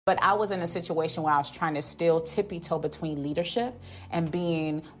But I was in a situation where I was trying to still tippy-toe between leadership and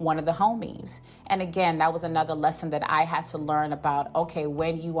being one of the homies. And again, that was another lesson that I had to learn about, okay,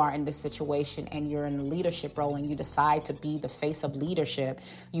 when you are in this situation and you're in a leadership role and you decide to be the face of leadership,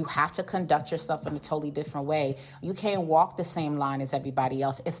 you have to conduct yourself in a totally different way. You can't walk the same line as everybody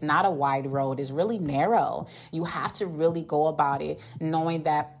else. It's not a wide road. It's really narrow. You have to really go about it knowing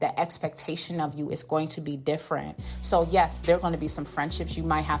that the expectation of you is going to be different. So yes, there are going to be some friendships you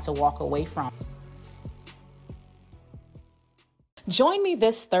might have to walk away from. Join me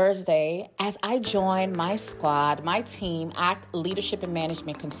this Thursday as I join my squad, my team, ACT Leadership and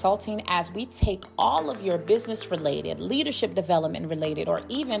Management Consulting, as we take all of your business-related, leadership development-related, or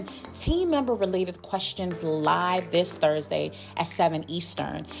even team member-related questions live this Thursday at 7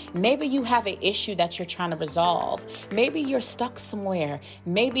 Eastern. Maybe you have an issue that you're trying to resolve. Maybe you're stuck somewhere.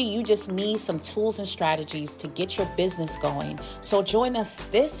 Maybe you just need some tools and strategies to get your business going. So join us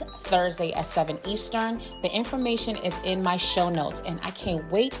this Thursday at 7 Eastern. The information is in my show notes, and I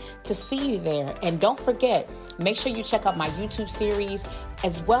can't wait to see you there. And don't forget, make sure you check out my YouTube series,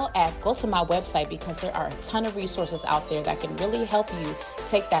 as well as go to my website, because there are a ton of resources out there that can really help you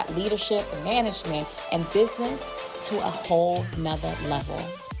take that leadership, management, and business to a whole nother level.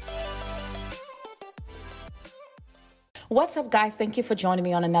 What's up, guys? Thank you for joining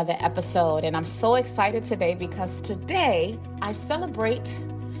me on another episode. And I'm so excited today because today I celebrate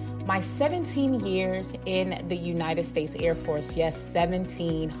my 17 years in the United States Air Force. Yes,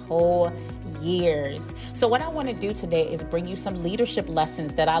 17 whole years. So what I want to do today is bring you some leadership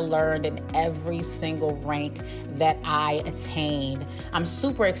lessons that I learned in every single rank that I attained. I'm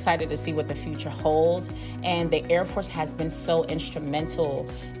super excited to see what the future holds. And the Air Force has been so instrumental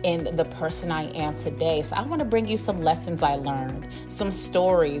in the person I am today. So I want to bring you some lessons I learned, some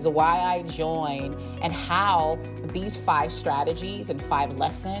stories, why I joined, and how these 5 strategies and 5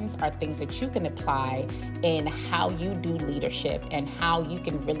 lessons are things that you can apply in how you do leadership and how you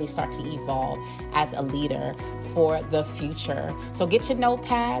can really start to evolve as a leader for the future. So get your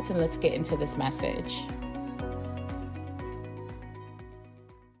notepads and let's get into this message.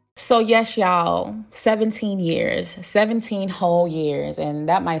 So yes, y'all, 17 years, 17 whole years. And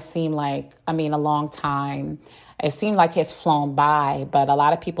that might seem like, a long time. It seemed like it's flown by, but a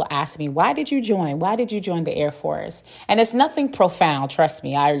lot of people ask me, why did you join? Why did you join the Air Force? And it's nothing profound, trust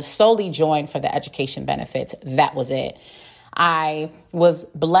me. I solely joined for the education benefits. That was it. I was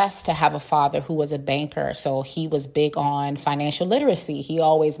blessed to have a father who was a banker, so he was big on financial literacy. He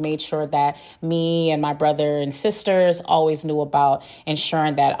always made sure that me and my brother and sisters always knew about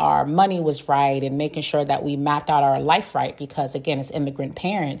ensuring that our money was right and making sure that we mapped out our life right, because again, as immigrant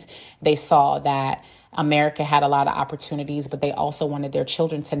parents, they saw that America had a lot of opportunities, but they also wanted their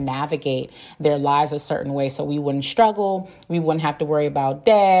children to navigate their lives a certain way so we wouldn't struggle, we wouldn't have to worry about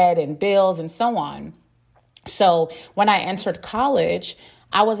debt and bills and so on. So when I entered college,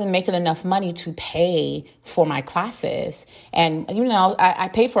 I wasn't making enough money to pay for my classes. And, I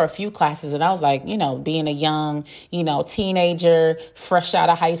paid for a few classes, and I was like, being a young, teenager, fresh out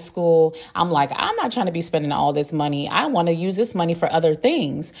of high school, I'm like, I'm not trying to be spending all this money. I want to use this money for other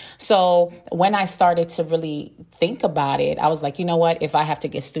things. So when I started to really think about it, I was like, you know what, if I have to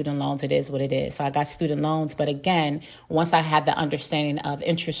get student loans, it is what it is. So I got student loans. But again, once I had the understanding of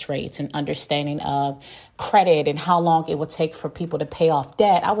interest rates and understanding of credit and how long it would take for people to pay off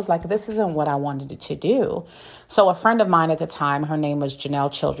debt, I was like, this isn't what I wanted to do. So a friend of mine at the time, her name was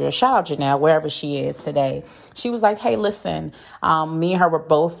Janelle Childress. Shout out Janelle, wherever she is today. She was like, hey, listen, me and her were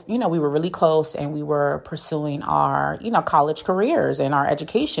both, we were really close, and we were pursuing our, college careers and our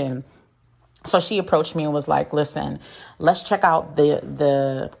education. So she approached me and was like, listen, let's check out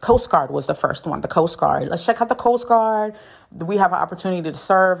the Coast Guard was the first one, the Coast Guard. Let's check out the Coast Guard. We have an opportunity to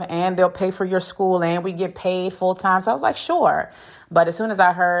serve, and they'll pay for your school, and we get paid full time. So I was like, sure. But as soon as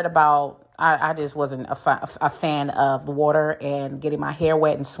I heard about, I just wasn't a fan of the water and getting my hair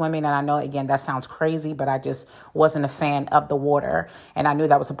wet and swimming. And I know, again, that sounds crazy, but I just wasn't a fan of the water. And I knew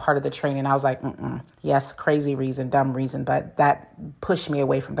that was a part of the training. I was like, yes, crazy reason, dumb reason. But that pushed me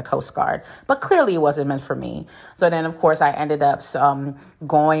away from the Coast Guard. But clearly it wasn't meant for me. So then, of course, I ended up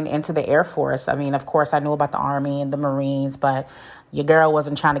going into the Air Force. Of course, I knew about the Army and the Marines, but your girl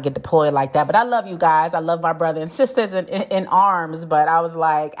wasn't trying to get deployed like that. But I love you guys. I love my brother and sisters in arms. But I was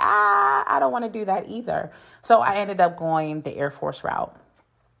like, I don't want to do that either. So I ended up going the Air Force route.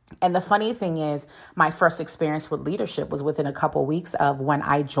 And the funny thing is, my first experience with leadership was within a couple of weeks of when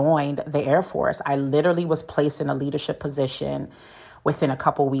I joined the Air Force. I literally was placed in a leadership position within a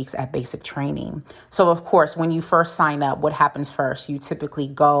couple weeks at basic training. So of course, when you first sign up, what happens first? You typically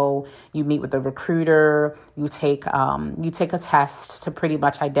go, you meet with a recruiter, you take a test to pretty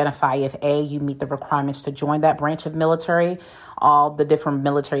much identify if you meet the requirements to join that branch of military. All the different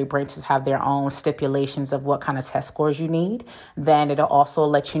military branches have their own stipulations of what kind of test scores you need. Then it'll also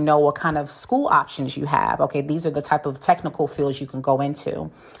let you know what kind of school options you have. Okay, these are the type of technical fields you can go into.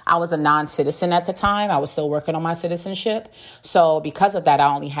 I was a non-citizen at the time. I was still working on my citizenship. So because of that,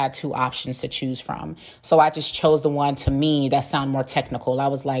 I only had 2 options to choose from. So I just chose the one, to me, that sounded more technical. I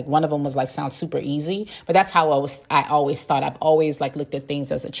was like, one of them was like, sounds super easy, but that's how I always thought. I've always like looked at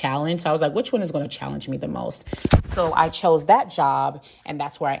things as a challenge. So I was like, which one is going to challenge me the most? So I chose that job, and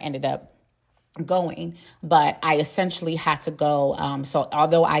that's where I ended up going. But I essentially had to go. So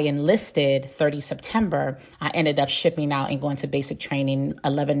although I enlisted 30 September, I ended up shipping out and going to basic training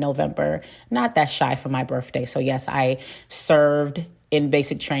 11 November, not that shy for my birthday. So yes, I served in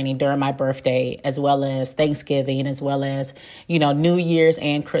basic training during my birthday, as well as Thanksgiving, as well as, New Year's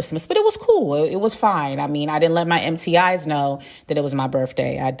and Christmas. But it was cool. It was fine. I mean, I didn't let my MTIs know that it was my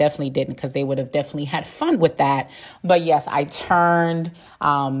birthday. I definitely didn't, because they would have definitely had fun with that. But yes, I turned,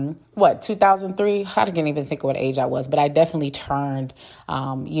 2003? I didn't even think of what age I was, but I definitely turned,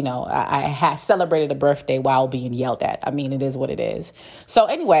 I had celebrated a birthday while being yelled at. I mean, it is what it is. So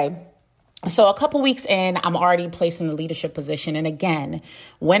anyway, so a couple weeks in, I'm already placed in the leadership position. And again,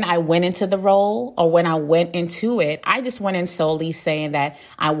 when I went into the role, or when I went into it, I just went in solely saying that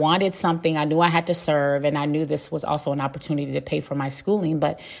I wanted something. I knew I had to serve, and I knew this was also an opportunity to pay for my schooling.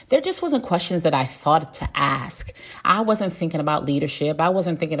 But there just wasn't questions that I thought to ask. I wasn't thinking about leadership. I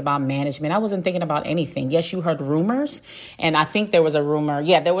wasn't thinking about management. I wasn't thinking about anything. Yes, you heard rumors. And I think there was a rumor.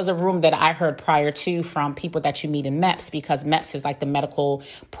 Yeah, there was a rumor that I heard prior to from people that you meet in MEPS, because MEPS is like the medical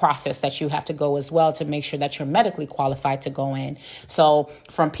process that you have to go as well to make sure that you're medically qualified to go in. So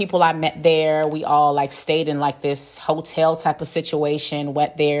from people I met there, we all like stayed in like this hotel type of situation,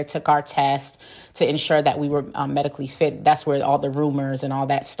 went there, took our test to ensure that we were medically fit. That's where all the rumors and all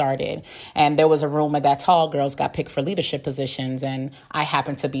that started. And there was a rumor that tall girls got picked for leadership positions, and I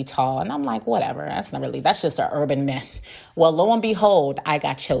happened to be tall. And I'm like, whatever, that's just an urban myth. Well, lo and behold, I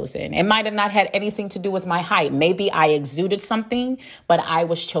got chosen. It might have not had anything to do with my height. Maybe I exuded something, but I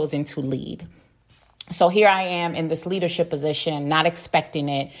was chosen to lead. So here I am in this leadership position, not expecting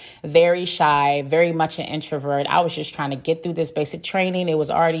it, very shy, very much an introvert. I was just trying to get through this basic training. It was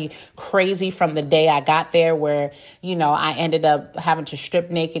already crazy from the day I got there, where, I ended up having to strip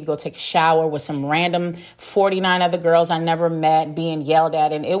naked, go take a shower with some random 49 other girls I never met, being yelled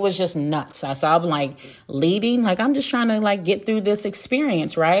at. And it was just nuts. So I'm like leading, like I'm just trying to like get through this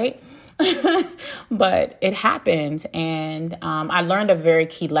experience, right? But it happened, and I learned a very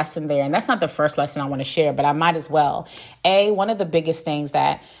key lesson there. And that's not the first lesson I want to share, but I might as well. One of the biggest things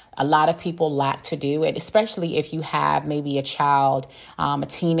that a lot of people lack to do, and especially if you have maybe a child, a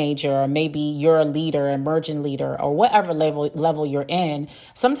teenager, or maybe you're a leader, emerging leader, or whatever level you're in.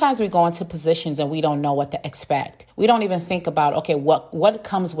 Sometimes we go into positions and we don't know what to expect. We don't even think about, okay, what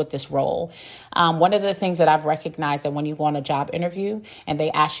comes with this role. One of the things that I've recognized, that when you go on a job interview and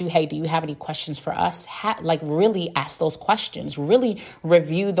they ask you, hey, do you have any questions for us? Really ask those questions, really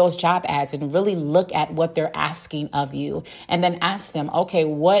review those job ads, and really look at what they're asking of you. And then ask them, okay,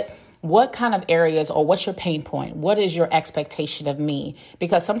 what kind of areas, or what's your pain point? What is your expectation of me?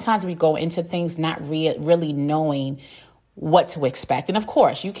 Because sometimes we go into things not really knowing what to expect. And of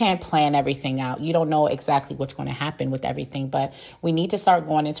course, you can't plan everything out. You don't know exactly what's going to happen with everything, but we need to start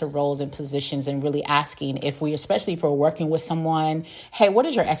going into roles and positions and really asking, especially if we're working with someone, hey, what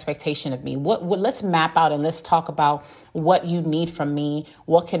is your expectation of me? Let's map out and let's talk about what you need from me.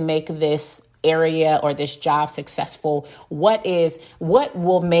 What can make this area or this job successful? What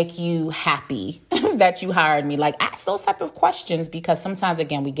will make you happy that you hired me? Like, ask those type of questions, because sometimes,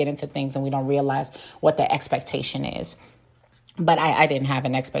 again, we get into things and we don't realize what the expectation is. But I didn't have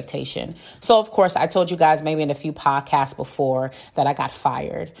an expectation. So, of course, I told you guys maybe in a few podcasts before that I got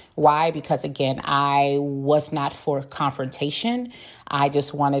fired. Why? Because, again, I was not for confrontation. I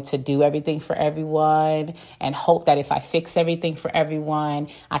just wanted to do everything for everyone and hope that if I fix everything for everyone,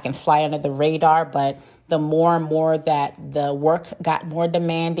 I can fly under the radar. But the more and more that the work got more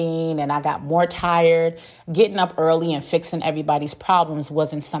demanding and I got more tired, getting up early and fixing everybody's problems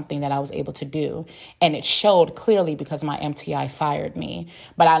wasn't something that I was able to do. And it showed clearly because my MTI fired me.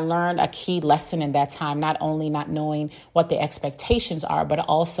 But I learned a key lesson in that time, not only not knowing what the expectations are, but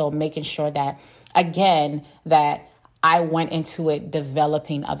also making sure that, again, that I went into it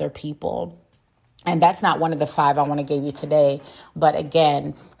developing other people. And that's not one of the 5 I want to give you today. But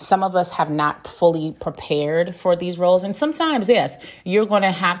again, some of us have not fully prepared for these roles. And sometimes, yes, you're going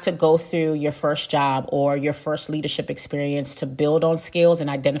to have to go through your first job or your first leadership experience to build on skills and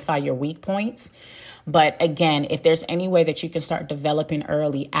identify your weak points. But again, if there's any way that you can start developing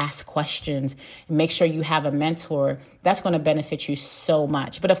early, ask questions, make sure you have a mentor, that's going to benefit you so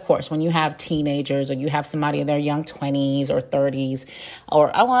much. But of course, when you have teenagers or you have somebody in their young 20s or 30s,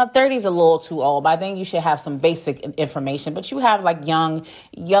 or I want 30s a little too old, but I think you should have some basic information. But you have like young,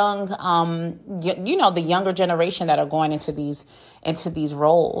 the younger generation that are going into these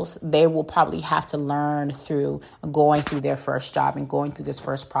roles, they will probably have to learn through going through their first job and going through this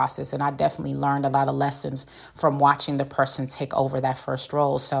first process. And I definitely learned a lot of lessons from watching the person take over that first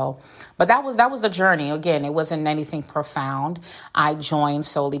role. So, but that was the journey. Again, it wasn't anything profound. I joined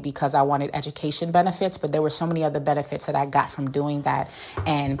solely because I wanted education benefits, but there were so many other benefits that I got from doing that.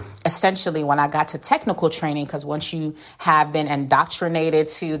 And essentially when I got to technical training, because once you have been indoctrinated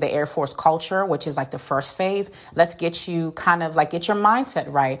to the Air Force culture, which is like the first phase, let's get you kind of like get your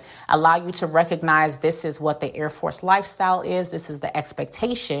mindset right, allow you to recognize this is what the Air Force lifestyle is. This is the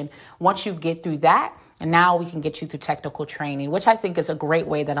expectation. Once you get through that, and now we can get you through technical training, which I think is a great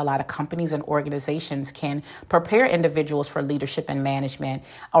way that a lot of companies and organizations can prepare individuals for leadership and management,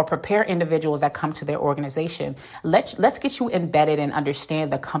 or prepare individuals that come to their organization. Let's get you embedded and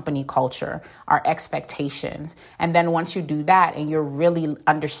understand the company culture, our expectations. And then once you do that and you're really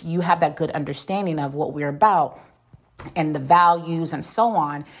you have that good understanding of what we're about and the values and so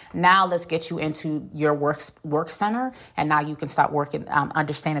on. Now let's get you into your work center. And now you can start working,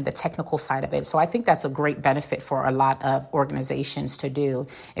 understanding the technical side of it. So I think that's a great benefit for a lot of organizations to do.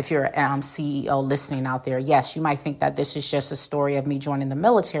 If you're a CEO listening out there, yes, you might think that this is just a story of me joining the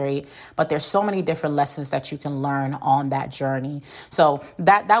military, but there's so many different lessons that you can learn on that journey. So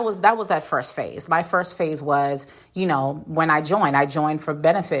that was that first phase. My first phase was, when I joined for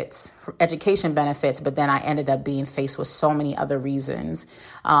benefits, for education benefits, but then I ended up being faced with so many other reasons,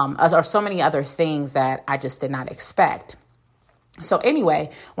 or so many other things that I just did not expect. So anyway,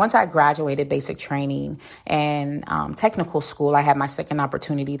 once I graduated basic training and technical school, I had my second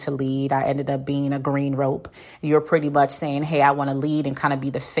opportunity to lead. I ended up being a green rope. You're pretty much saying, hey, I want to lead and kind of be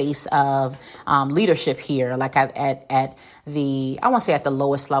the face of leadership here, like at the, I won't say at the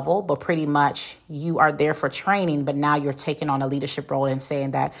lowest level, but pretty much you are there for training, but now you're taking on a leadership role and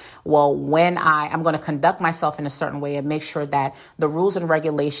saying that, well, when I'm going to conduct myself in a certain way and make sure that the rules and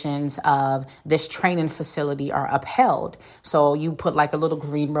regulations of this training facility are upheld. So you put like a little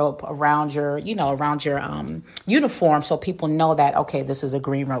green rope around your uniform so people know that, okay, this is a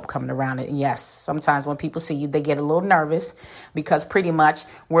green rope coming around it. And yes, sometimes when people see you, they get a little nervous because pretty much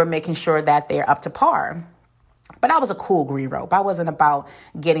we're making sure that they're up to par. But I was a cool green rope. I wasn't about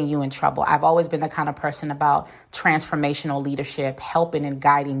getting you in trouble. I've always been the kind of person about transformational leadership, helping and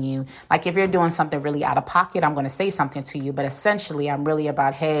guiding you. Like if you're doing something really out of pocket, I'm going to say something to you. But essentially, I'm really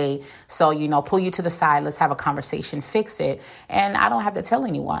about, hey, so, pull you to the side. Let's have a conversation, fix it. And I don't have to tell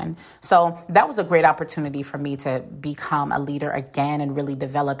anyone. So that was a great opportunity for me to become a leader again and really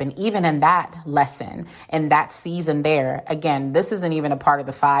develop. And even in that lesson, in that season there, again, this isn't even a part of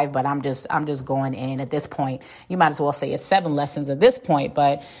the 5, but I'm just going in at this point. You might as well say it's 7 lessons at this point,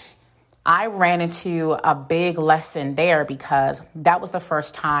 but I ran into a big lesson there because that was the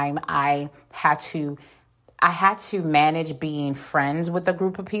first time I had to manage being friends with a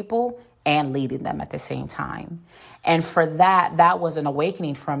group of people and leading them at the same time. And for that was an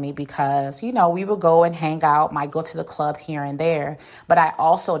awakening for me because, we would go and hang out, might go to the club here and there. But I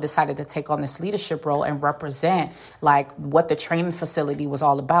also decided to take on this leadership role and represent like what the training facility was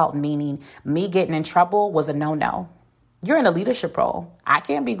all about, meaning me getting in trouble was a no-no. You're in a leadership role. I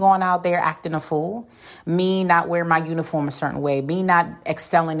can't be going out there acting a fool. Me not wearing my uniform a certain way. Me not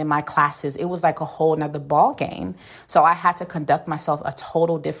excelling in my classes. It was like a whole nother ball game. So I had to conduct myself a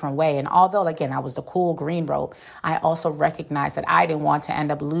total different way. And although, again, I was the cool green rope, I also recognized that I didn't want to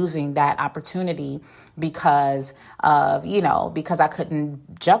end up losing that opportunity because I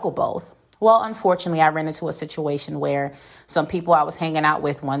couldn't juggle both. Well, unfortunately, I ran into a situation where some people I was hanging out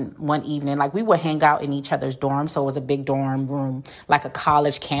with one evening, like we would hang out in each other's dorms. So it was a big dorm room, like a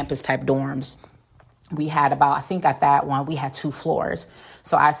college campus type dorms. We had I think at that one, we had 2 floors.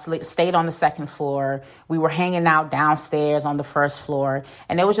 So I stayed on the second floor. We were hanging out downstairs on the first floor.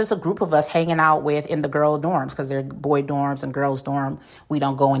 And there was just a group of us hanging out in the girl dorms because they're boy dorms and girls dorm. We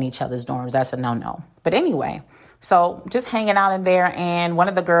don't go in each other's dorms. That's a no-no. But anyway, so just hanging out in there. And one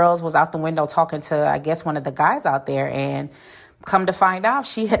of the girls was out the window talking to, I guess, one of the guys out there. And come to find out,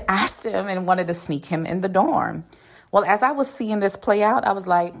 she had asked him and wanted to sneak him in the dorm. Well, as I was seeing this play out, I was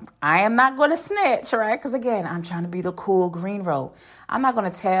like, I am not going to snitch, right? Because again, I'm trying to be the cool green rope. I'm not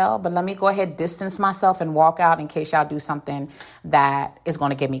going to tell, but let me go ahead, distance myself and walk out in case y'all do something that is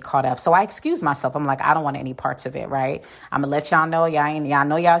going to get me caught up. So I excused myself. I'm like, I don't want any parts of it, right? I'm going to let y'all know, y'all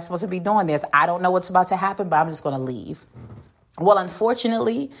know y'all supposed to be doing this. I don't know what's about to happen, but I'm just going to leave. Well,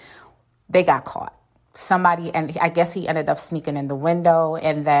 unfortunately, they got caught. Somebody, and I guess he ended up sneaking in the window,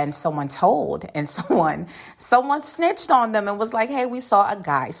 and then someone told, and someone snitched on them and was like, hey, we saw a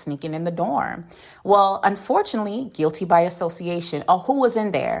guy sneaking in the dorm. Well, unfortunately, guilty by association. Oh, who was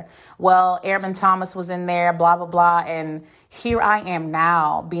in there? Well, Airman Thomas was in there, blah, blah, blah. And here I am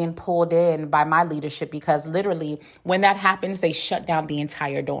now being pulled in by my leadership because literally when that happens, they shut down the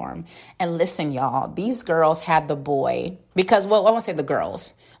entire dorm. And listen, y'all, these girls had the boy because, well, I won't say the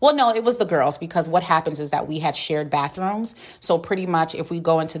girls. Well, no, it was the girls because what happens is that we had shared bathrooms. So pretty much if we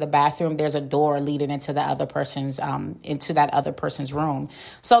go into the bathroom, there's a door leading into the other person's, into that other person's room.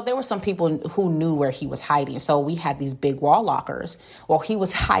 So there were some people who knew where he was hiding. So we had these big wall lockers. Well, he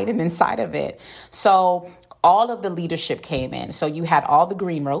was hiding inside of it. So all of the leadership came in. So you had all the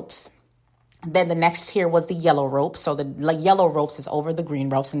green ropes. Then the next tier was the yellow rope. So the yellow ropes is over the green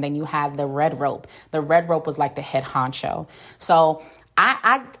ropes. And then you had the red rope. The red rope was like the head honcho. So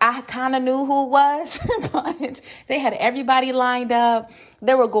I kind of knew who it was, but they had everybody lined up.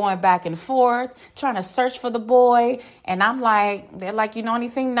 They were going back and forth, trying to search for the boy. And I'm like, they're like, you know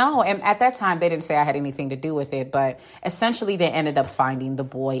anything? No. And at that time, they didn't say I had anything to do with it. But essentially, they ended up finding the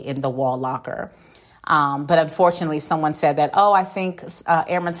boy in the wall locker. But unfortunately, someone said that, oh, I think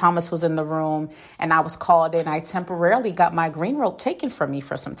Airman Thomas was in the room and I was called in. I temporarily got my green rope taken from me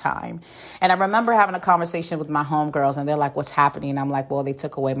for some time. And I remember having a conversation with my homegirls and they're like, what's happening? I'm like, well, they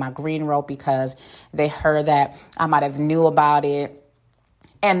took away my green rope because they heard that I might have knew about it.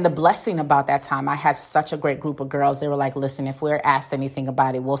 And the blessing about that time, I had such a great group of girls. They were like, listen, if we're asked anything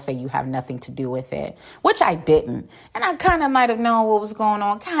about it, we'll say you have nothing to do with it, which I didn't. And I kind of might have known what was going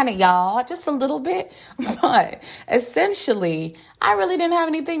on, kind of, y'all, just a little bit. But essentially, I really didn't have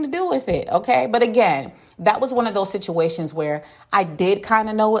anything to do with it. OK, but again, that was one of those situations where I did kind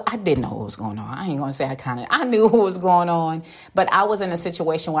of know. I did know what was going on. I ain't going to say I knew what was going on. But I was in a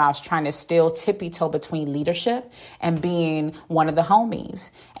situation where I was trying to still tippy-toe between leadership and being one of the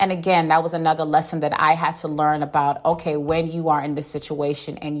homies. And again, that was another lesson that I had to learn about. OK, when you are in this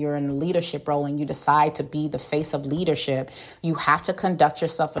situation and you're in a leadership role and you decide to be the face of leadership, you have to conduct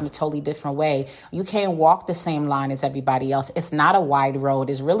yourself in a totally different way. You can't walk the same line as everybody else. It's not a wide road.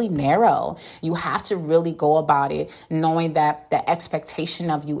 It's really narrow. You have to really go about it knowing that the expectation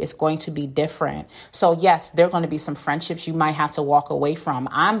of you is going to be different. So yes, there are going to be some friendships you might have to walk away from.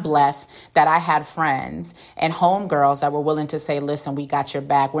 I'm blessed that I had friends and homegirls that were willing to say, listen, we got your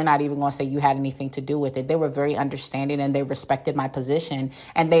back. We're not even going to say you had anything to do with it. They were very understanding and they respected my position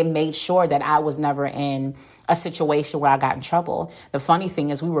and they made sure that I was never in a situation where I got in trouble. The funny thing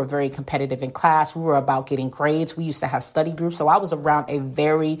is we were very competitive in class. We were about getting grades. We used to have study groups. So I was around a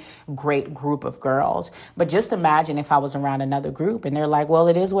very great group of girls. But just imagine if I was around another group and they're like, well,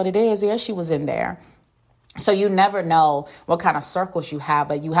 it is what it is. Yeah, she was in there. So you never know what kind of circles you have,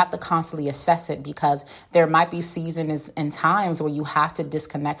 but you have to constantly assess it because there might be seasons and times where you have to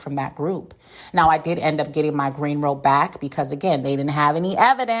disconnect from that group. Now, I did end up getting my green rope back because, again, they didn't have any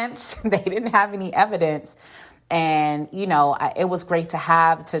evidence. And, you know, it was great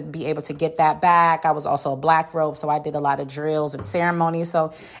to be able to get that back. I was also a black rope, so I did a lot of drills and ceremonies.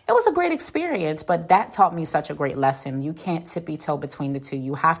 So it was a great experience, but that taught me such a great lesson. You can't tippy-toe between the two.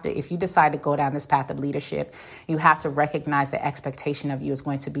 You have to, if you decide to go down this path of leadership, you have to recognize the expectation of you is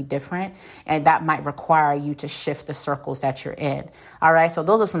going to be different, and that might require you to shift the circles that you're in. All right, so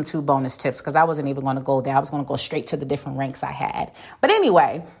those are some 2 bonus tips because I wasn't even going to go there. I was going to go straight to the different ranks I had. But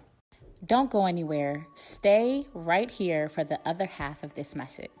anyway, don't go anywhere. Stay right here for the other half of this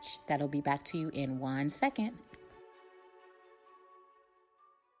message. That'll be back to you in 1 second.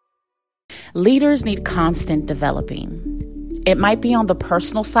 Leaders need constant developing. It might be on the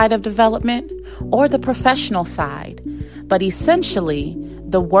personal side of development or the professional side, but essentially,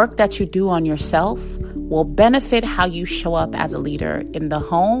 the work that you do on yourself will benefit how you show up as a leader in the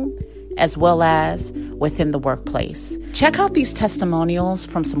home as well as within the workplace. Check out these testimonials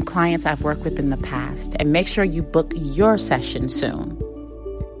from some clients I've worked with in the past and make sure you book your session soon.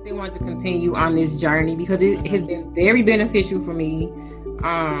 They want to continue on this journey because it has been very beneficial for me.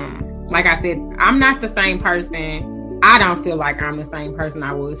 Like I said, I'm not the same person. I don't feel like I'm the same person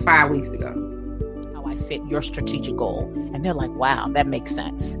I was 5 weeks ago. How I fit your strategic goal. And they're like, wow, that makes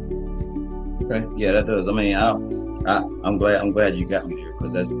sense. Okay. Yeah, that does. I mean, I'm glad you got me there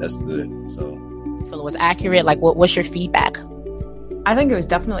because that's good. So feel it was accurate? Like, what's your feedback? I think it was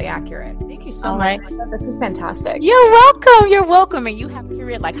definitely accurate. Thank you so much. This was fantastic. You're welcome. You're welcome. And you have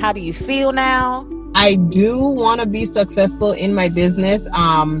accurate. Like, how do you feel now? I do want to be successful in my business.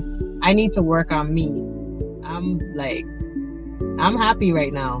 I need to work on me. I'm happy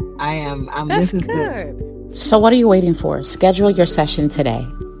right now. I am. This is good. So what are you waiting for? Schedule your session today.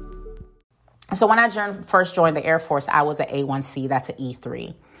 So when I first joined the Air Force, I was an A1C. That's an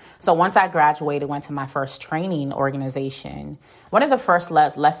E3. So once I graduated, went to my first training organization, one of the first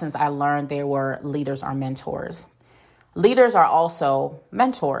lessons I learned there were leaders are mentors. Leaders are also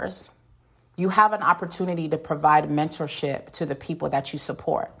mentors. You have an opportunity to provide mentorship to the people that you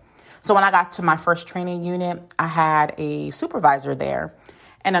support. So when I got to my first training unit, I had a supervisor there.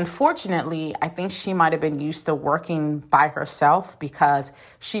 And unfortunately, I think she might have been used to working by herself because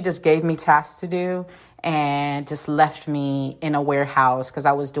she just gave me tasks to do and just left me in a warehouse because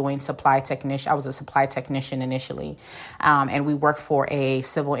I was doing supply technician. I was a supply technician initially. And we worked for a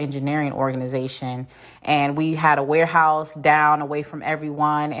civil engineering organization. And we had a warehouse down away from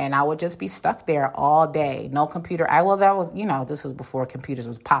everyone. And I would just be stuck there all day. No computer. This was before computers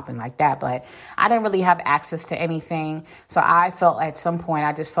was popping like that. But I didn't really have access to anything. So I felt at some point,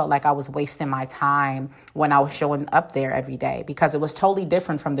 I just felt like I was wasting my time when I was showing up there every day because it was totally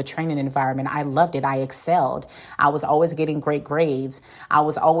different from the training environment. I loved it. I excelled. I was always getting great grades. I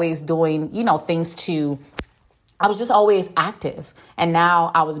was always doing, I was just always active. And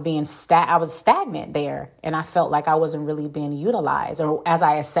now I was I was stagnant there. And I felt like I wasn't really being utilized. Or as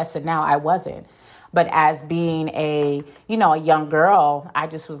I assess it now, I wasn't. But as being a young girl, I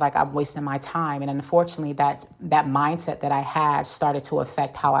just was like, I'm wasting my time. And unfortunately, that mindset that I had started to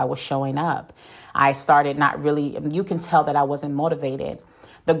affect how I was showing up. I started you can tell that I wasn't motivated.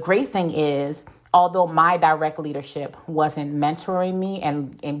 The great thing is, although my direct leadership wasn't mentoring me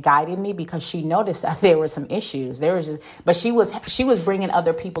and guiding me because she noticed that there were some issues. But she was bringing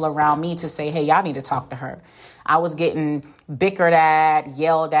other people around me to say, hey, y'all need to talk to her. I was getting bickered at,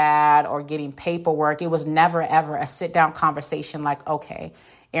 yelled at, or getting paperwork. It was never, ever a sit down conversation like, okay,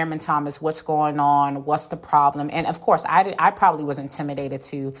 Airman Thomas, what's going on? What's the problem? And of course, I probably was intimidated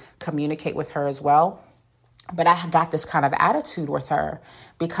to communicate with her as well. But I got this kind of attitude with her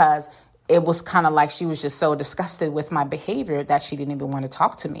because it was kind of like she was just so disgusted with my behavior that she didn't even want to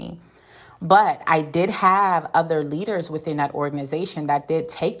talk to me. But I did have other leaders within that organization that did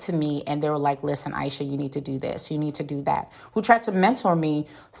take to me and they were like, listen, Aisha, you need to do this. You need to do that. Who tried to mentor me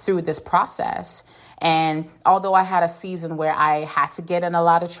through this process. And although I had a season where I had to get in a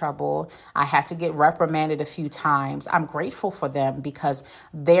lot of trouble, I had to get reprimanded a few times, I'm grateful for them because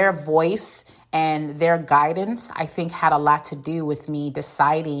their voice and their guidance, I think, had a lot to do with me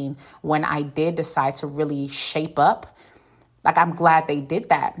deciding when I did decide to really shape up. Like, I'm glad they did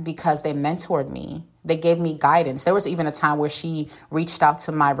that because they mentored me. They gave me guidance. There was even a time where she reached out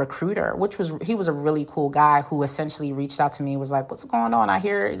to my recruiter, he was a really cool guy who essentially reached out to me and was like, what's going on? I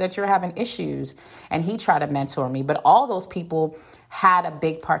hear that you're having issues. And he tried to mentor me. But all those people had a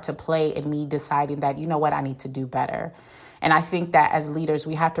big part to play in me deciding that, you know what, I need to do better. And I think that as leaders,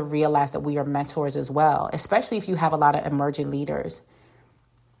 we have to realize that we are mentors as well, especially if you have a lot of emerging leaders.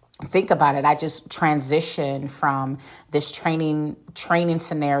 Think about it. I just transitioned from this training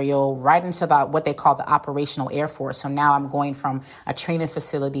scenario right into what they call the operational Air Force. So now I'm going from a training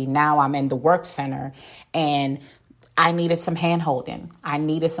facility. Now I'm in the work center and I needed some handholding. I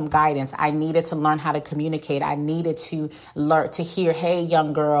needed some guidance. I needed to learn how to communicate. I needed to learn to hear, hey,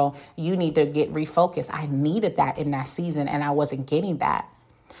 young girl, you need to get refocused. I needed that in that season and I wasn't getting that.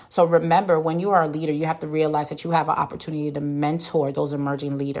 So remember, when you are a leader, you have to realize that you have an opportunity to mentor those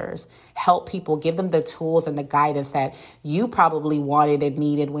emerging leaders, help people, give them the tools and the guidance that you probably wanted and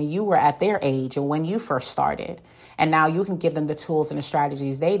needed when you were at their age and when you first started. And now you can give them the tools and the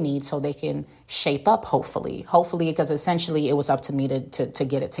strategies they need so they can shape up, hopefully, because essentially it was up to me to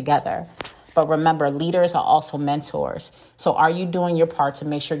get it together. But remember, leaders are also mentors. So are you doing your part to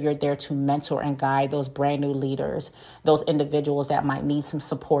make sure you're there to mentor and guide those brand new leaders, those individuals that might need some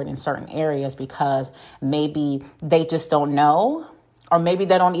support in certain areas because maybe they just don't know, or maybe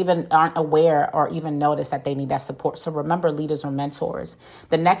they aren't aware or even notice that they need that support. So remember, leaders are mentors.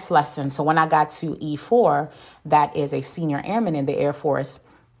 The next lesson, so when I got to E4, that is a senior airman in the Air Force,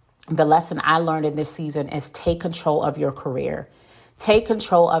 the lesson I learned in this season is take control of your career. Take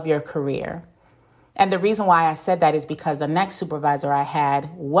control of your career. And the reason why I said that is because the next supervisor I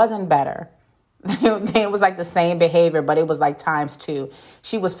had wasn't better. It was like the same behavior, but it was like times two.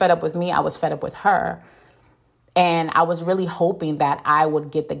 She was fed up with me. I was fed up with her. And I was really hoping that I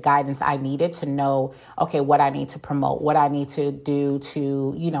would get the guidance I needed to know, okay, what I need to promote, what I need to do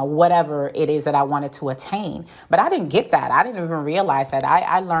to, whatever it is that I wanted to attain. But I didn't get that. I didn't even realize that.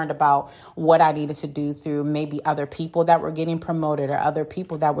 I learned about what I needed to do through maybe other people that were getting promoted or other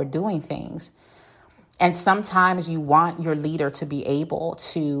people that were doing things. And sometimes you want your leader to be able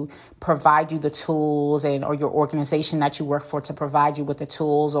to provide you the tools or your organization that you work for to provide you with the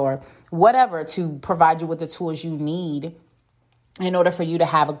tools or whatever, to provide you with the tools you need in order for you to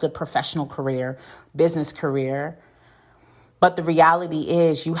have a good professional career, business career. But the reality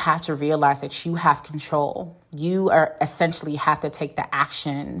is you have to realize that you have control. You are essentially have to take the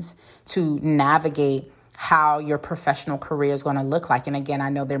actions to navigate how your professional career is going to look like. And again, I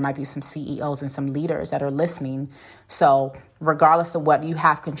know there might be some CEOs and some leaders that are listening. So regardless of what, you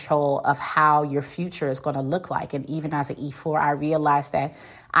have control of how your future is going to look like. And even as an E4, I realized that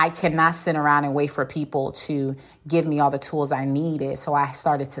I cannot sit around and wait for people to give me all the tools I needed. So I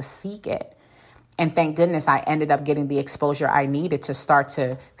started to seek it. And thank goodness I ended up getting the exposure I needed to start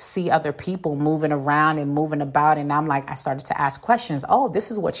to see other people moving around and moving about. And I started to ask questions. Oh,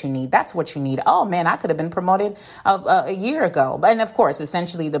 this is what you need. That's what you need. Oh, man, I could have been promoted a year ago. And of course,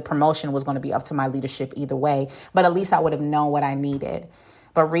 essentially, the promotion was going to be up to my leadership either way. But at least I would have known what I needed.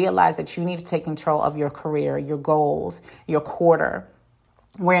 But realize that you need to take control of your career, your goals, your quarter.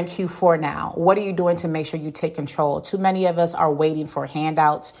 We're in Q4 now. What are you doing to make sure you take control? Too many of us are waiting for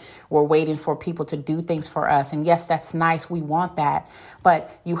handouts. We're waiting for people to do things for us. And yes, that's nice. We want that.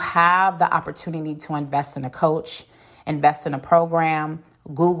 But you have the opportunity to invest in a coach, invest in a program,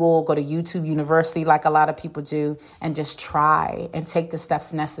 Google, go to YouTube University like a lot of people do, and just try and take the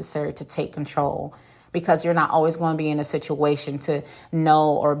steps necessary to take control. Because you're not always going to be in a situation to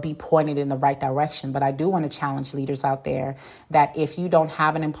know or be pointed in the right direction. But I do want to challenge leaders out there that if you don't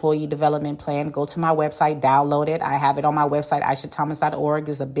have an employee development plan, go to my website, download it. I have it on my website, aishathomas.org.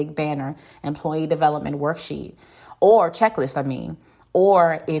 Is a big banner, employee development worksheet or checklist,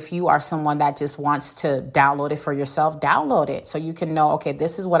 Or if you are someone that just wants to download it for yourself, download it so you can know, okay,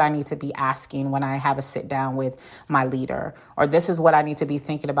 this is what I need to be asking when I have a sit down with my leader, or this is what I need to be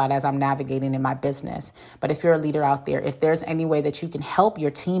thinking about as I'm navigating in my business. But if you're a leader out there, if there's any way that you can help your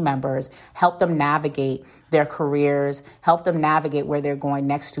team members, help them navigate their careers, help them navigate where they're going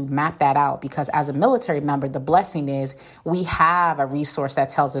next to, map that out. Because as a military member, the blessing is we have a resource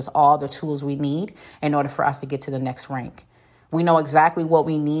that tells us all the tools we need in order for us to get to the next rank. We know exactly what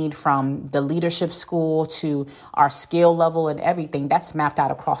we need from the leadership school to our skill level and everything. That's mapped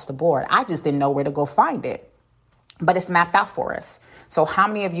out across the board. I just didn't know where to go find it, but it's mapped out for us. So how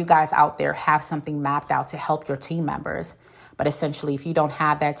many of you guys out there have something mapped out to help your team members? But essentially, if you don't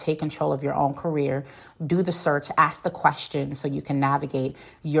have that, take control of your own career, do the search, ask the question so you can navigate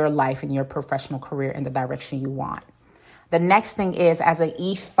your life and your professional career in the direction you want. The next thing is, as an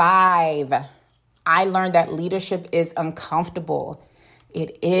E5, I learned that leadership is uncomfortable.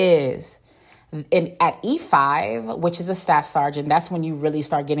 It is. And at E5, which is a staff sergeant, that's when you really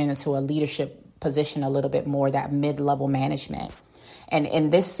start getting into a leadership position a little bit more, that mid-level management. And in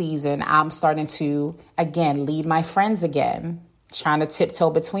this season, I'm starting to, again, lead my friends again, trying to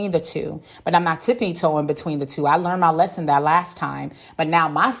tiptoe between the two. But I'm not tippy-toeing between the two. I learned my lesson that last time, but now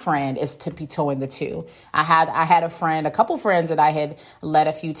my friend is tippy-toeing the two. I had a couple friends that I had led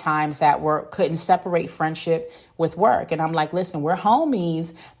a few times that couldn't separate friendship with work. And I'm like, listen, we're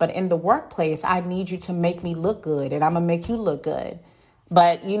homies, but in the workplace, I need you to make me look good, and I'm going to make you look good.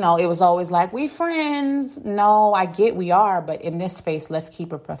 But, it was always like, we friends. No, I get we are, but in this space, let's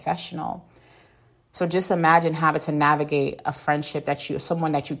keep it professional. So just imagine having to navigate a friendship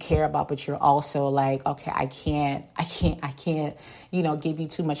someone that you care about, but you're also like, okay, I can't, give you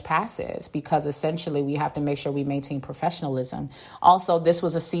too much passes, because essentially we have to make sure we maintain professionalism. Also, this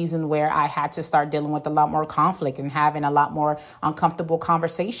was a season where I had to start dealing with a lot more conflict and having a lot more uncomfortable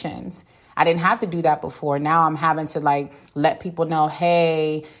conversations. I didn't have to do that before. Now I'm having to let people know,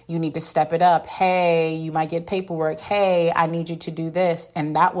 hey, you need to step it up. Hey, you might get paperwork. Hey, I need you to do this.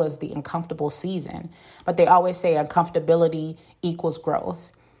 And that was the uncomfortable season. But they always say uncomfortability equals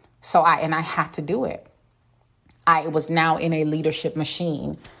growth. So I had to do it. I was now in a leadership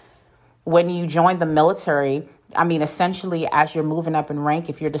machine. When you join the military, essentially, as you're moving up in rank,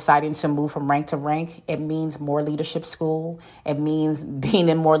 if you're deciding to move from rank to rank, it means more leadership school. It means being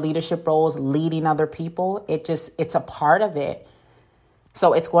in more leadership roles, leading other people. It's a part of it.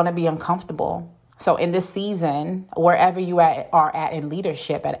 So it's going to be uncomfortable. So in this season, wherever you are at in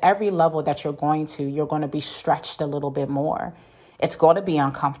leadership, at every level that you're going to be stretched a little bit more. It's going to be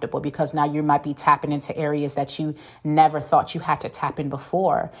uncomfortable because now you might be tapping into areas that you never thought you had to tap in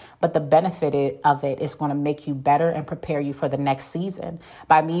before. But the benefit of it is going to make you better and prepare you for the next season.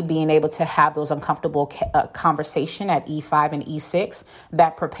 By me being able to have those uncomfortable conversation at E5 and E6,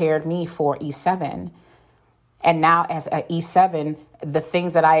 that prepared me for E7. And now as at E7, the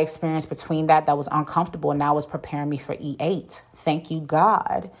things that I experienced between that was uncomfortable now is preparing me for E8. Thank you,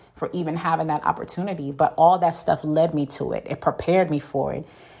 God, for even having that opportunity. But all that stuff led me to it. It prepared me for it.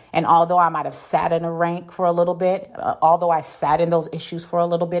 And although I might have sat in a rank for a little bit, although I sat in those issues for a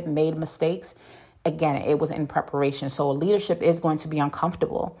little bit, made mistakes, again, it was in preparation. So leadership is going to be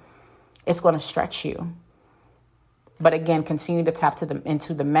uncomfortable. It's going to stretch you. But again, continue to tap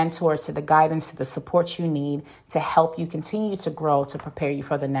into the mentors, to the guidance, to the support you need to help you continue to grow, to prepare you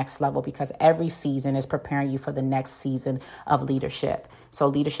for the next level, because every season is preparing you for the next season of leadership. So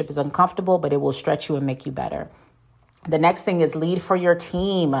leadership is uncomfortable, but it will stretch you and make you better. The next thing is lead for your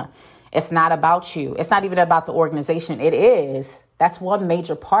team. It's not about you. It's not even about the organization. It is. That's one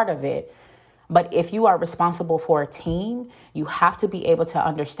major part of it. But if you are responsible for a team, you have to be able to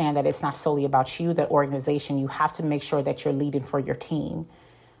understand that it's not solely about you, that organization. You have to make sure that you're leading for your team.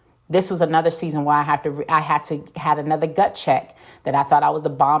 This was another season where I had another gut check that I thought I was the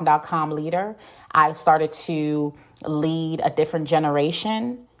bomb.com leader. I started to lead a different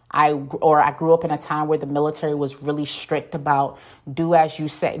generation. I grew up in a time where the military was really strict about do as you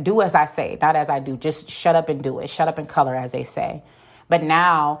say, do as I say, not as I do. Just shut up and do it. Shut up and color, as they say. But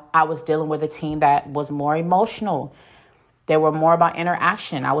now I was dealing with a team that was more emotional. They were more about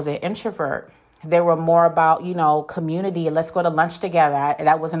interaction. I was an introvert. They were more about, community and let's go to lunch together.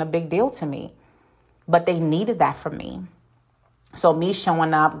 That wasn't a big deal to me, but they needed that from me. So me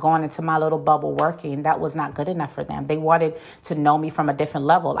showing up, going into my little bubble working, that was not good enough for them. They wanted to know me from a different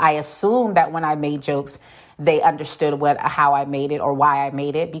level. I assumed that when I made jokes, they understood how I made it or why I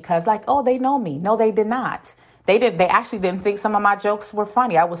made it because they know me. No, they did not. They actually didn't think some of my jokes were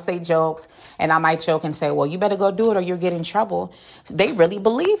funny. I would say jokes and I might joke and say, well, you better go do it or you'll get in trouble. They really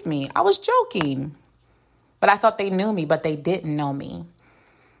believed me. I was joking, but I thought they knew me, but they didn't know me.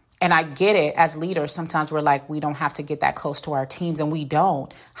 And I get it as leaders. Sometimes we're like, we don't have to get that close to our teams, and we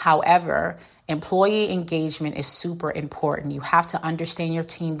don't. However, employee engagement is super important. You have to understand your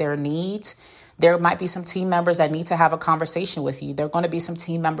team, their needs. There might be some team members that need to have a conversation with you. There are going to be some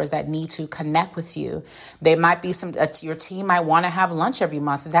team members that need to connect with you. There might be your team might want to have lunch every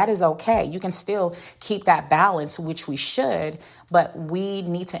month. That is okay. You can still keep that balance, which we should, but we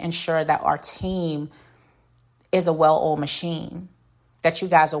need to ensure that our team is a well-oiled machine, that you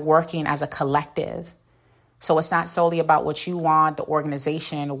guys are working as a collective. So it's not solely about what you want, the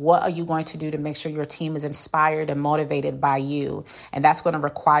organization. What are you going to do to make sure your team is inspired and motivated by you? And that's going to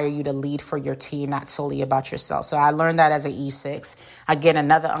require you to lead for your team, not solely about yourself. So I learned that as an E6. Again,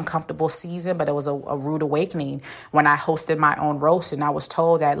 another uncomfortable season, but it was a rude awakening when I hosted my own roast and I was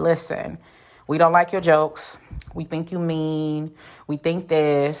told that, listen, we don't like your jokes. We think you mean. We think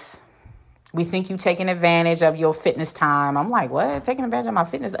this. We think you taking advantage of your fitness time. I'm like, what? Taking advantage of my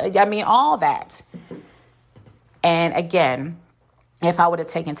fitness? I mean, all that. And again, if I would have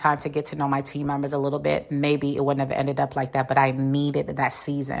taken time to get to know my team members a little bit, maybe it wouldn't have ended up like that. But I needed that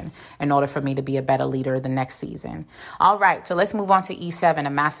season in order for me to be a better leader the next season. All right, so let's move on to E7, a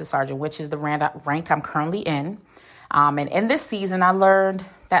Master Sergeant, which is the rank I'm currently in. And in this season, I learned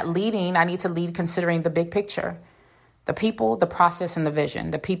that I need to lead considering the big picture. The people, the process, and the vision.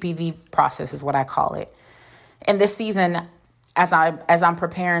 The PPV process is what I call it. In this season, as I'm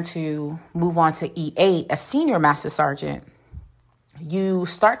preparing to move on to E8, a senior Master Sergeant, you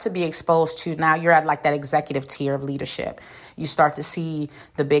start to be exposed to, now you're at like that executive tier of leadership. You start to see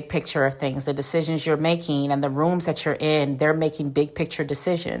the big picture of things, the decisions you're making and the rooms that you're in, they're making big picture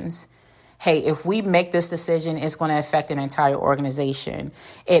decisions. Hey, if we make this decision, it's going to affect an entire organization.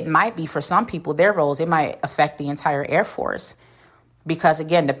 It might be for some people, their roles, it might affect the entire Air Force. Because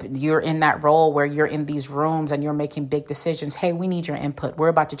again, you're in that role where you're in these rooms and you're making big decisions. Hey, we need your input. We're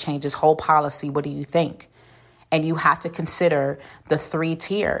about to change this whole policy. What do you think? And you have to consider the 3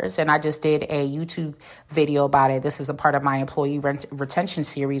 tiers. And I just did a YouTube video about it. This is a part of my employee retention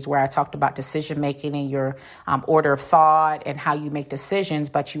series where I talked about decision making and your order of thought and how you make decisions.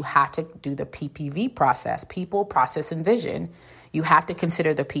 But you have to do the PPV process, people, process, and vision. You have to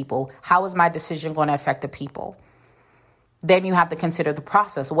consider the people. How is my decision going to affect the people? Then you have to consider the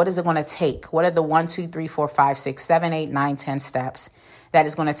process. What is it going to take? What are the 1, 2, 3, 4, 5, 6, 7, 8, 9, 10 steps that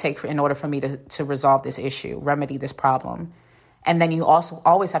is going to take in order for me to resolve this issue, remedy this problem? And then you also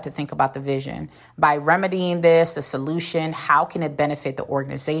always have to think about the vision. By remedying this, the solution, how can it benefit the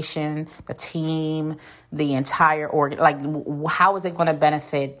organization, the team, the entire how is it going to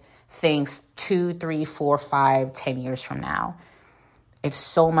benefit things 2, 3, 4, 5, 10 years from now? It's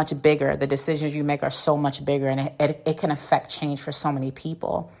so much bigger. The decisions you make are so much bigger, and it can affect change for so many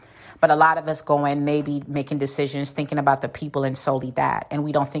people. But a lot of us go in maybe making decisions, thinking about the people and solely that. And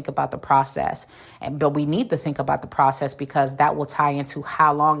we don't think about the process. But we need to think about the process because that will tie into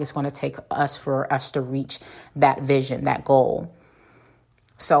how long it's going to take for us to reach that vision, that goal.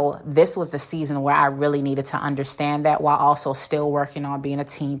 So this was the season where I really needed to understand that while also still working on being a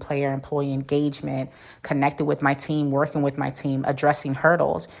team player, employee engagement, connected with my team, working with my team, addressing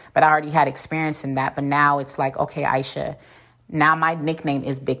hurdles. But I already had experience in that. But now it's like, okay, Aisha, now my nickname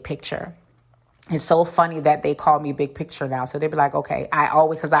is Big Picture. It's so funny that they call me Big Picture now. So they'd be like, okay, I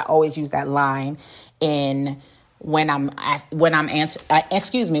always use that line when I'm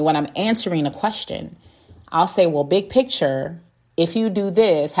answering a question. I'll say, well, big picture, if you do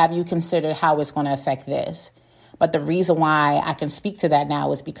this, have you considered how it's going to affect this? But the reason why I can speak to that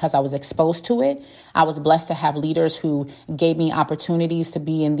now is because I was exposed to it. I was blessed to have leaders who gave me opportunities to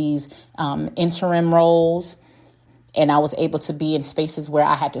be in these interim roles. And I was able to be in spaces where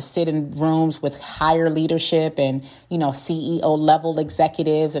I had to sit in rooms with higher leadership and, CEO level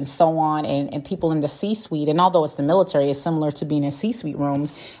executives and so on, and people in the C-suite. And although it's the military, it's similar to being in C-suite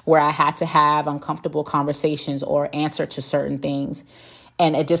rooms where I had to have uncomfortable conversations or answer to certain things.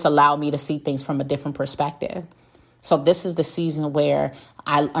 And it just allowed me to see things from a different perspective. So this is the season where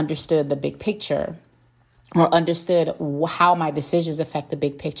I understood the big picture, or understood how my decisions affect the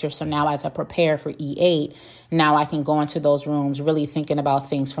big picture. So now as I prepare for E8, now I can go into those rooms really thinking about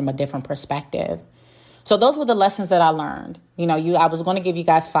things from a different perspective. So those were the lessons that I learned. I was going to give you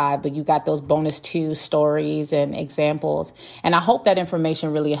guys 5, but you got those bonus 2 stories and examples. And I hope that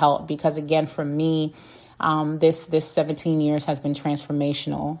information really helped because, again, for me, this 17 years has been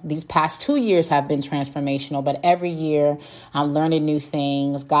transformational. These past 2 years have been transformational, but every year I'm learning new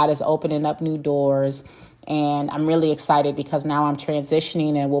things. God is opening up new doors. And I'm really excited because now I'm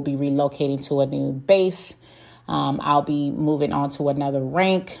transitioning and we'll be relocating to a new base. I'll be moving on to another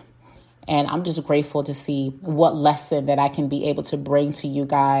rank. And I'm just grateful to see what lesson that I can be able to bring to you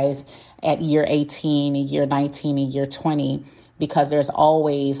guys at year 18, year 19, and year 20, because there's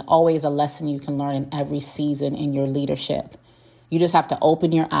always a lesson you can learn in every season in your leadership. You just have to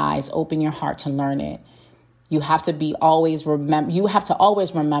open your eyes, open your heart to learn it. You have to always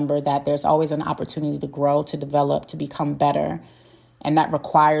remember that there's always an opportunity to grow, to develop, to become better. And that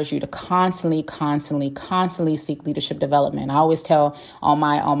requires you to constantly seek leadership development. I always tell on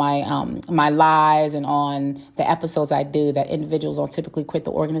my lives and on the episodes I do that individuals don't typically quit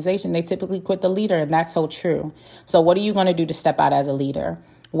the organization. They typically quit the leader. And that's so true. So what are you going to do to step out as a leader?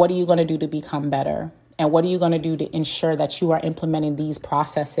 What are you going to do to become better? And what are you going to do to ensure that you are implementing these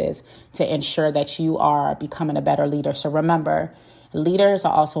processes to ensure that you are becoming a better leader? So remember, leaders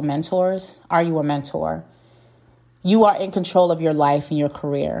are also mentors. Are you a mentor? You are in control of your life and your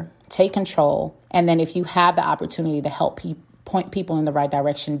career. Take control. And then if you have the opportunity to help point people in the right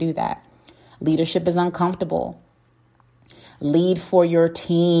direction, do that. Leadership is uncomfortable. Lead for your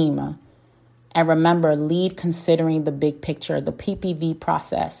team. And remember, lead considering the big picture, the PPV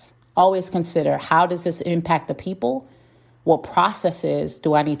process. Always consider, how does this impact the people? What processes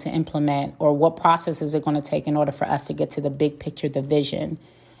do I need to implement, or what process is it going to take in order for us to get to the big picture, the vision,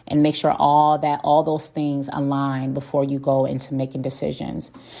 and make sure all those things align before you go into making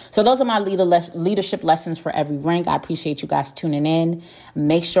decisions. So those are my leadership lessons for every rank. I appreciate you guys tuning in.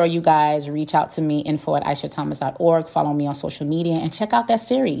 Make sure you guys reach out to me, info@aishathomas.org. Follow me on social media and check out that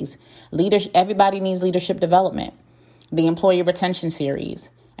series. Everybody needs leadership development, the employee retention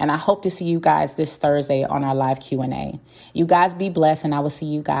series. And I hope to see you guys this Thursday on our live Q&A. You guys be blessed, and I will see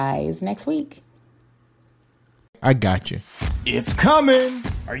you guys next week. I got you. It's coming.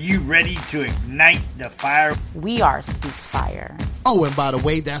 Are you ready to ignite the fire? We are Speak Fire. Oh, and by the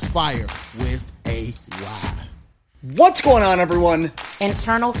way, that's fire with a Y. What's going on, everyone?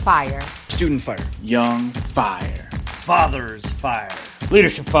 Internal fire. Student fire. Young fire. Father's fire.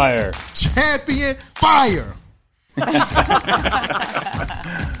 Leadership fire. Champion fire.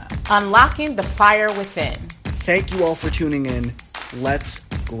 Unlocking the fire within. Thank you all for tuning in. Let's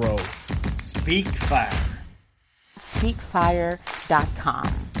grow. Speak Fire.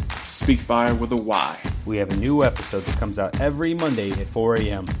 Speakfire.com. Speak Fire with a Y. We have a new episode that comes out every Monday at 4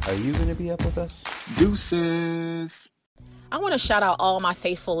 a.m. Are you going to be up with us? Deuces. I want to shout out all my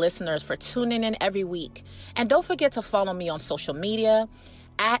faithful listeners for tuning in every week. And don't forget to follow me on social media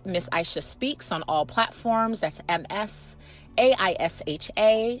at Miss Aisha Speaks on all platforms. That's MS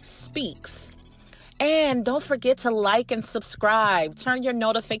AISHA Speaks. And don't forget to like and subscribe. Turn your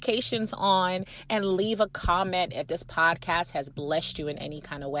notifications on and leave a comment if this podcast has blessed you in any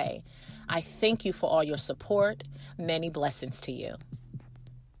kind of way. I thank you for all your support. Many blessings to you.